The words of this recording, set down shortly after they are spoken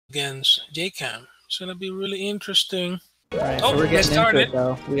against J-Cam. It's gonna be really interesting. All right, so we're getting into it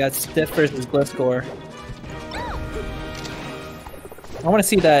though. We got Stiffff versus Gliscor. I want to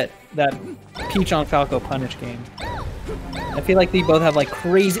see that Peach on Falco punish game. I feel like they both have like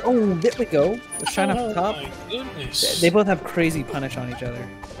crazy. Oh, there we go. Let's shine up the top. My goodness. They both have crazy punish on each other.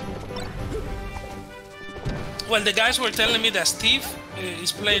 Well, the guys were telling me that Stiffff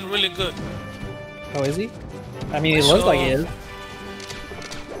is playing really good. Oh, is he? I mean, it looks like he is.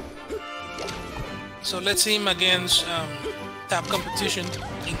 So let's see him against top competition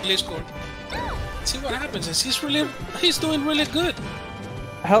in Gliscor. See what happens. He's doing really good.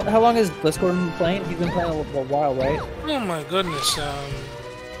 How long has Gliscor been playing? He's been playing a while, right? Oh my goodness.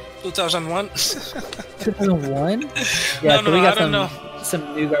 2001. 2001? Yeah, no, so we got I don't know.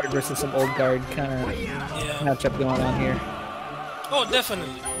 Some new guard versus some old guard kind of matchup going on here. Oh,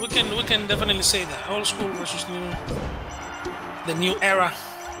 definitely. We can definitely say that. Old school versus new. The new era.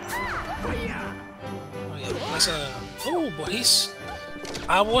 Oh yeah. That's but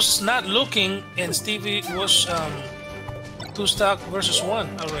I was not looking, and Stevie was 2 stock versus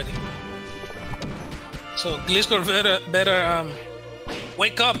 1 already. So Gliscor better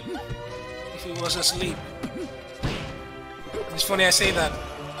wake up if he was asleep. It's funny I say that.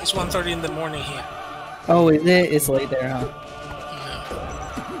 It's 1:30 in the morning here. Oh, is it? It's late there, huh? Yeah.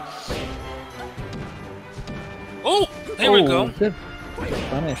 Oh, there we go. Good.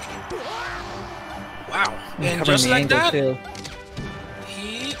 Punished. Wow. And just like that, too.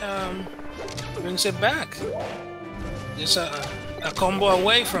 he brings it back. Just a combo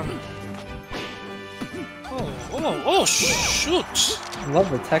away from. Oh, shoot! I love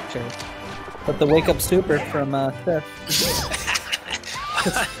the texture. But the wake up super from Stiffff.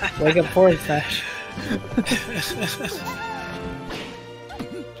 Wake up forward smash.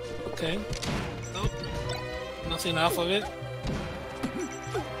 Okay. Nope. Nothing off of it.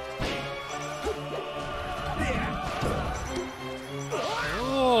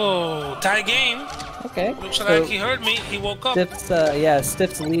 Oh, tie game. Okay. Looks like he heard me. He woke up.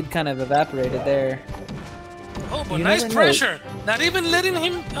 Stiff's lead kind of evaporated there. Oh, but nice pressure. Not even letting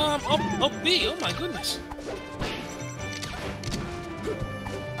him up B. Oh my goodness.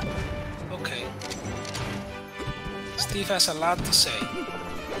 Okay. Stiffff has a lot to say.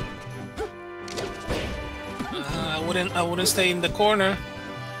 I wouldn't stay in the corner.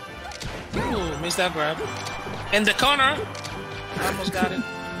 Ooh, missed that grab. In the corner. Almost got it.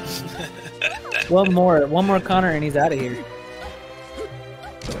 One more Connor and he's out of here.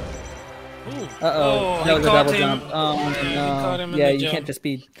 Uh-oh. That was a double jump. Oh, no. Yeah, you can't just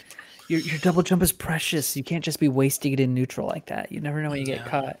be... Your double jump is precious. You can't just be wasting it in neutral like that. You never know when you get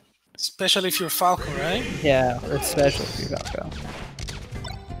caught. Especially if you're Falco, right? Yeah, or especially if you're Falco.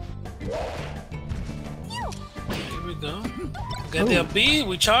 Here we go. Get the B.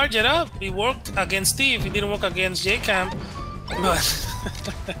 We charge it up. It worked against Stiffff. It didn't work against J-Cam. But...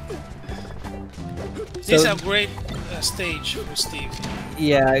 This is a great stage for Stiffff.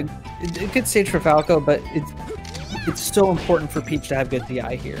 Yeah, a good stage for Falco, but it's still important for Peach to have good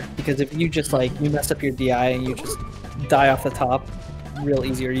DI here, because if you just you mess up your DI and you just die off the top real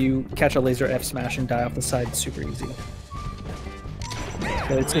easy, or you catch a laser F smash and die off the side super easy.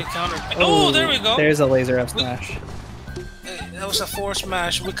 So it's oh, there we go. There's a laser F smash. That was a force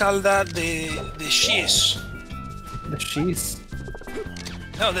smash. We call that the shiz. The shiz.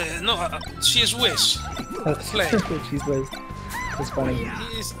 No, shiz whiz. Play. Shiz whiz. That's funny.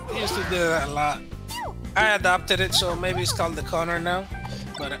 He used to do that a lot. I adopted it, so maybe it's called the Connor now.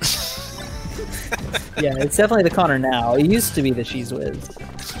 But yeah, it's definitely the Connor now. It used to be the Cheese Whiz.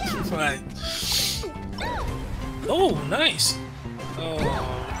 Right. Oh, nice. Oh,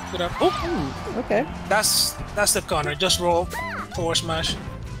 good up. Oh, okay. That's the Connor. Just roll forward smash.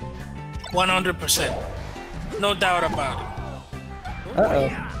 100%. No doubt about it.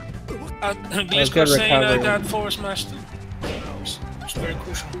 Gliscor saying I got forward smash too. It's very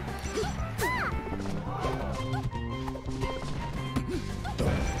crucial.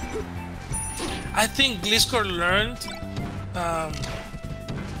 I think Gliscor learned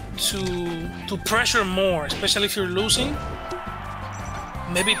to pressure more, especially if you're losing.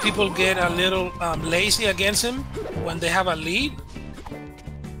 Maybe people get a little lazy against him when they have a lead.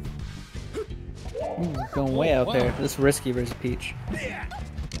 Going way out there. This is risky versus Peach.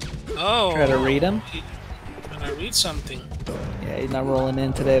 Oh. Try to read him. Trying to read something. Yeah, he's not rolling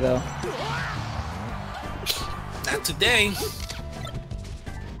in today though. Not today.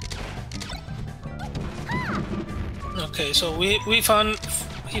 Okay, so he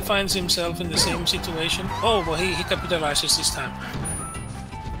finds himself in the same situation. Oh, but he capitalizes this time.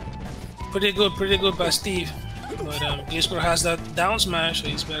 Pretty good by Stiffff. But Gliscor has that down smash, so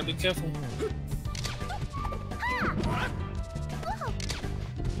he's better be careful.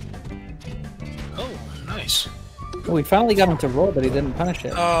 Oh, nice. Oh, we finally got him to roll, but he didn't punish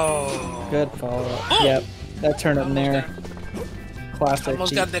it. Oh. Good follow. Oh. Yep, that turned up in there. Classic.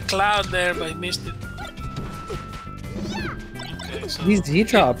 Almost got the cloud there, but he missed it. Okay, so These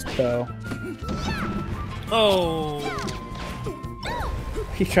Z-drops, though. Oh.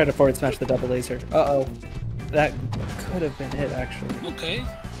 He tried to forward smash the double laser. Uh-oh. That could have been it, actually. Okay.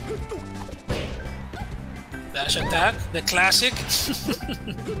 Dash attack, the classic.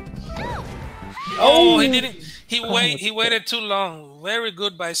 Oh, he didn't. He waited too long. Very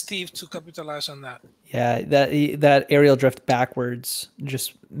good by Stiffff to capitalize on that. Yeah, that aerial drift backwards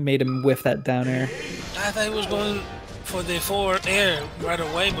just made him whiff that down air. I thought he was going for the forward air right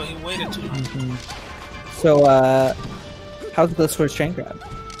away, but he waited too long. So, how's Gliscor's chain grab?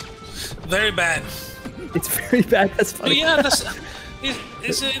 Very bad. It's very bad. That's funny. But yeah,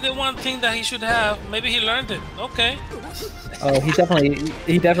 it's the one thing that he should have. Maybe he learned it. Okay. Oh, he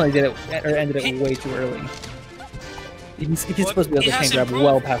definitely did it or ended it way too early. He's supposed to be able to chain grab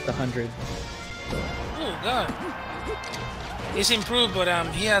well past 100. Oh god. He's improved, but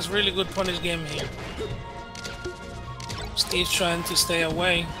he has really good punish game here. Stiffff trying to stay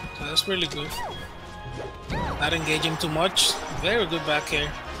away, so that's really good. Not engaging too much. Very good back air.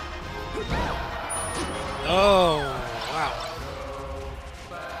 Oh, wow.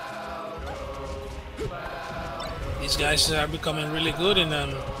 These guys are becoming really good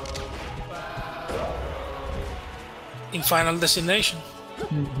in Final Destination.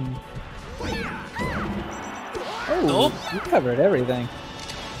 Oh, nope. You covered everything.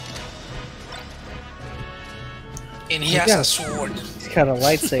 And he has a sword. He's got a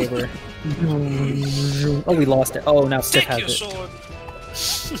lightsaber. Oh, we lost it. Oh, now Stiffff has your it. sword.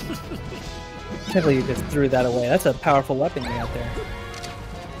 Can't believe you just threw that away. That's a powerful weapon you got there.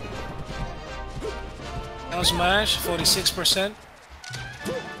 Down smash, 46%.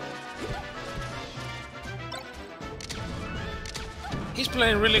 He's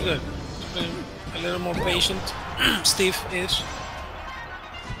playing really good. He's playing a little more patient. Stiffff is.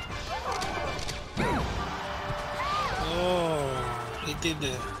 Oh, he did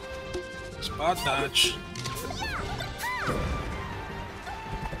the spot dodge.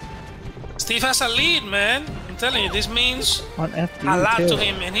 Stiffff has a lead, man. I'm telling you, this means On FD a lot too. to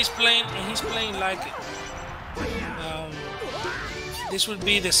him, and he's playing like it. This would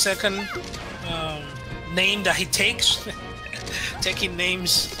be the second name that he takes. Taking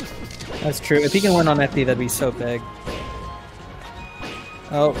names. That's true. If he can win on FD, that'd be so big.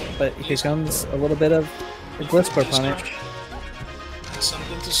 Oh, but here comes a little bit of the Gliscor punish. That's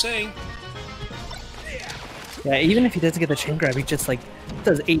something to say. Yeah, even if he doesn't get the chain grab, he just like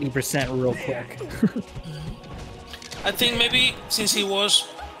does 80% real quick. I think maybe since he was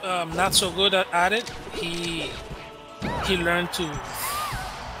not so good at it, he learned to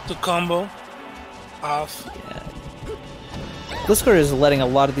combo off. Yeah. Gliscor is letting a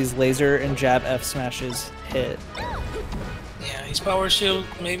lot of these laser and jab F smashes hit. Yeah, his power shield,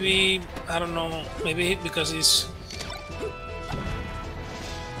 maybe, I don't know, maybe because he's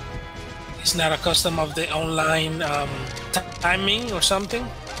not accustomed of the online timing or something.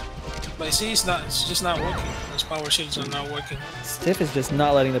 But you see, it's just not working. Those power shields are not working. Stiffff is just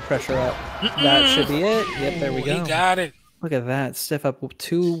not letting the pressure up. That should be it. Yep, there we go. He got it. Look at that. Stiffff up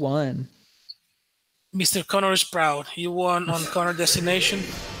 2-1. Mr. Connor is proud. You won on Connor Destination.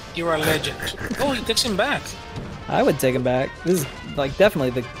 You're a legend. Oh, he takes him back. I would take him back. This is like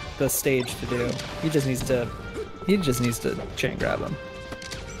definitely the stage to do. He just needs to chain grab him.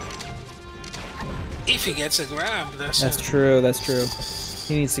 If he gets a grab, that's true. That's true.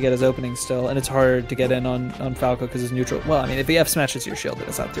 He needs to get his opening still, and it's hard to get in on Falco because his neutral. Well, I mean, if he F smashes your shield, then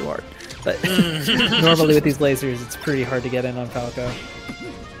it's not too hard. But normally with these lasers, it's pretty hard to get in on Falco.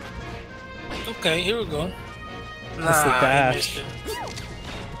 Okay, here we go. That's the dash.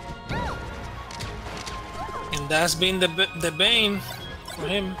 And that's been the bane for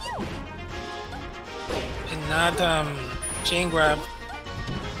him. And not chain grab.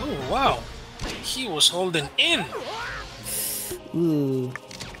 Oh wow, he was holding in. Ooh,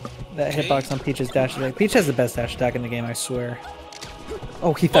 that hitbox on Peach's dash attack. Peach has the best dash attack in the game, I swear.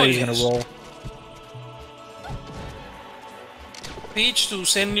 Oh, he thought he was gonna roll. Peach to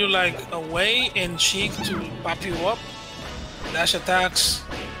send you like away, and Sheik to pop you up. Dash attacks,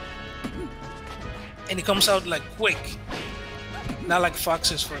 and it comes out like quick. Not like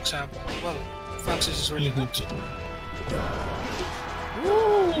Fox's, for example. Well, Fox's is really good too.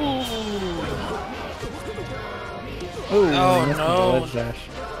 Ooh. Ooh, oh no!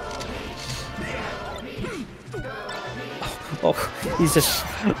 Oh, he's just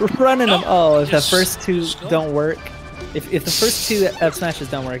running them. Oh, if the Just- first two just go. don't work, if the first two F smashes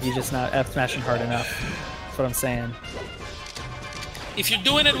don't work, he's just not F smashing hard enough. That's what I'm saying. If you're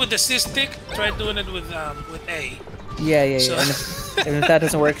doing it with the C stick, try doing it with A. Yeah. So- And if that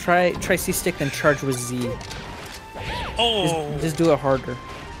doesn't work, try C stick then charge with Z. Oh, Just do it harder.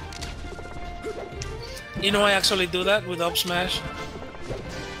 you know I actually do that with up smash.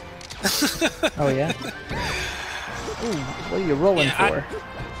 Oh yeah. Ooh, what are you rolling Yeah, for?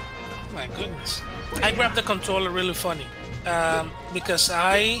 My goodness. I grabbed the controller really funny because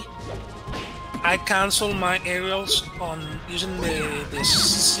I cancel my aerials on using the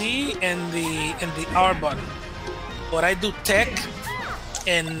C and the R button, but I do tech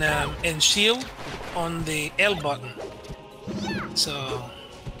and shield on the L button. So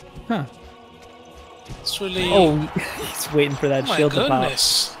Huh. it's really Oh, he's waiting for that my shield to pop.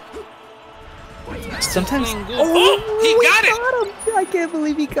 goodness. Sometimes. Playing good. Oh, he got it! Him. I can't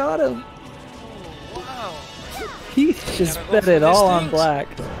believe he got him. Wow. He just Gotta go bet for it all these on things. black.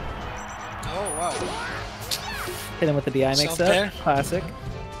 Oh wow. Hit him with the DI mix Self there. up. Classic.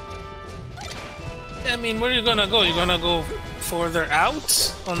 I mean, where are you gonna go? You're gonna go further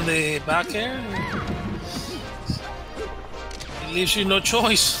out on the back air? It leaves you no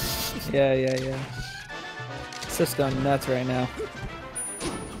choice. Yeah. Stiff's going nuts right now.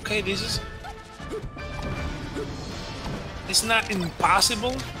 Okay, this is... It's not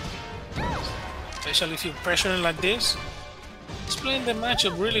impossible, especially if you're pressuring like this. He's playing the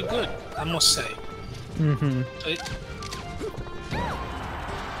matchup really good, I must say. Mm-hmm. So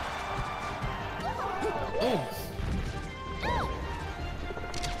Oh.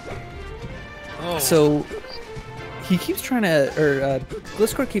 Oh. So he keeps trying to, or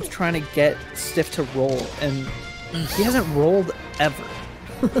Gliscor keeps trying to get Stiffff to roll, and he hasn't rolled ever.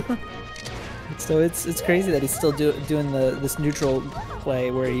 So it's crazy that he's still doing this neutral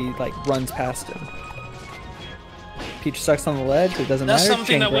play where he like runs past him. Peach sucks on the ledge. It doesn't That's matter.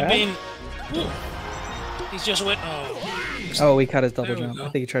 something Chain that we've grab. been. Ooh. He's just went. Oh. Oh, he caught his double There we jump. go. I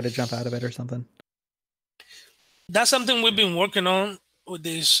think he tried to jump out of it or something. That's something we've been working on with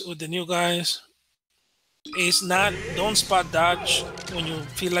the new guys. It's not don't spot dodge when you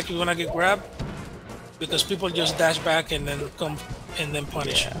feel like you're gonna get grabbed, because people just dash back and then come and then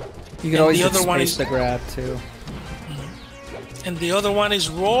punish. Yeah. You can And always the just other one space is- the grab too. And the other one is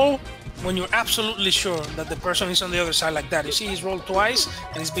roll when you're absolutely sure that the person is on the other side like that. You see, he's rolled twice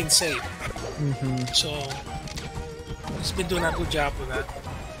and he's been saved. So he's been doing a good job with that.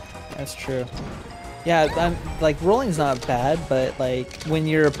 That's true. Yeah, like rolling's not bad, but like when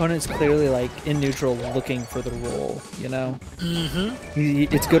your opponent's clearly like in neutral looking for the roll, you know,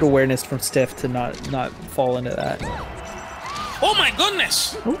 it's good awareness from Stiffff to not fall into that. Oh my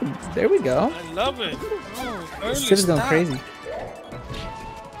goodness! Ooh, there we go. I love it. Oh, early Stiff's going stop. crazy.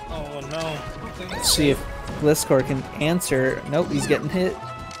 Oh no. Let's see if Gliscor can answer. Nope, he's getting hit.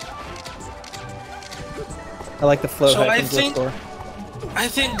 I like the float So height from Gliscor. I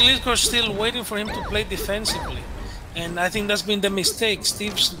think Gliscor's still waiting for him to play defensively. And I think that's been the mistake.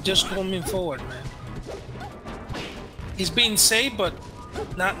 Steve's just coming forward, man. He's being safe, but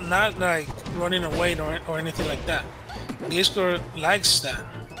not like running away or anything like that. Gliscor likes that.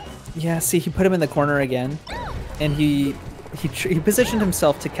 Yeah, see, he put him in the corner again, and he positioned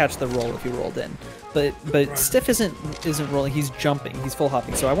himself to catch the roll if he rolled in. But Stiffff isn't rolling. He's jumping. He's full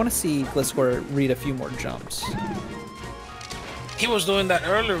hopping. So I want to see Gliscor read a few more jumps. He was doing that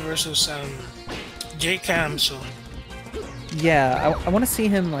earlier versus J-Cam, so... Yeah, I want to see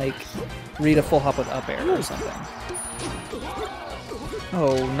him like read a full hop with up air or something.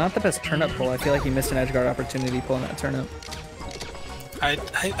 Oh, not the best turnip pull. I feel like he missed an edge guard opportunity pulling that turnip. I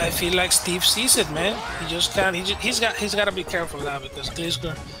feel like Steve sees it, man. He just can't. He's got to be careful now, because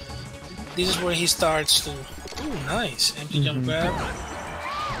Gliscor, this is where he starts to. Ooh, nice empty jump grab.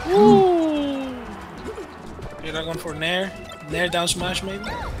 Ooh. You're not going for Nair down smash maybe.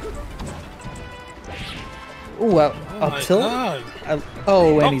 Ooh, Oh up my tilt. God.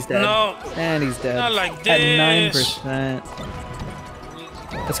 And he's dead. No, And he's dead. not like At this. 9%.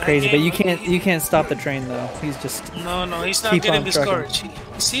 That's crazy, but you can't stop the train though. He's just No, he's not keep getting on trucking. discouraged.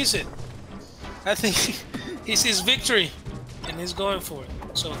 He sees it. I think he sees victory, and he's going for it.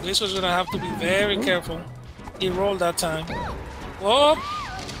 So Gliscor's gonna have to be very careful. He rolled that time. Oh,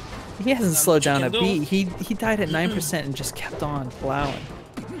 He hasn't slowed down a can do. beat. He died at 9% and just kept on plowing.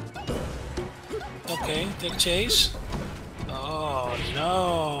 okay, take chase. Oh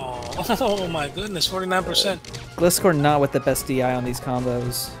no! Oh my goodness, 49%. Gliscor not with the best DI on these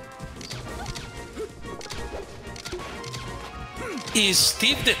combos. Is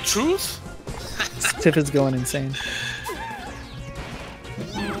Steve the truth? Stiffff is going insane.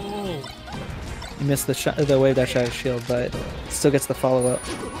 He missed the wave dash out of shield, but still gets the follow up.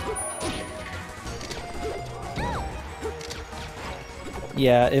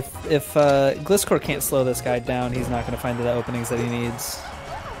 Yeah, if Gliscor can't slow this guy down, he's not going to find the openings that he needs.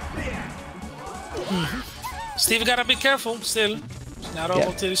 Steve gotta be careful still. It's not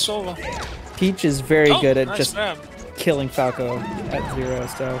over till it's over. Peach is very good at nice just grab. killing Falco at 0,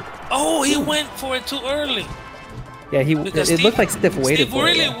 so... Oh, he went for it too early. Yeah, it looked like Stiffff waited for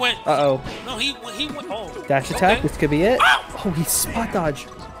it. Steve really went. Uh-oh. No, he went. Oh. Dash attack, Okay. this could be it. Ow! Oh, he spot dodged.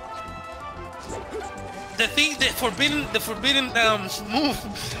 The forbidden move.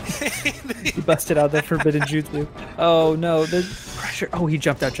 He busted out the forbidden jutsu. Oh no, the pressure. Oh, he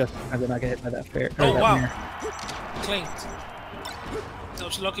jumped out just. I did not get hit by that fair. Oh that wow. mirror. Claimed. That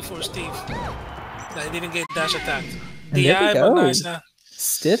was lucky for Steve that he didn't get dash attacked. And there we go. Nice,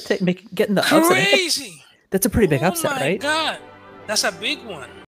 Stiffff getting the upset. crazy. That's a pretty big Oh upset, my right? God, that's a big one.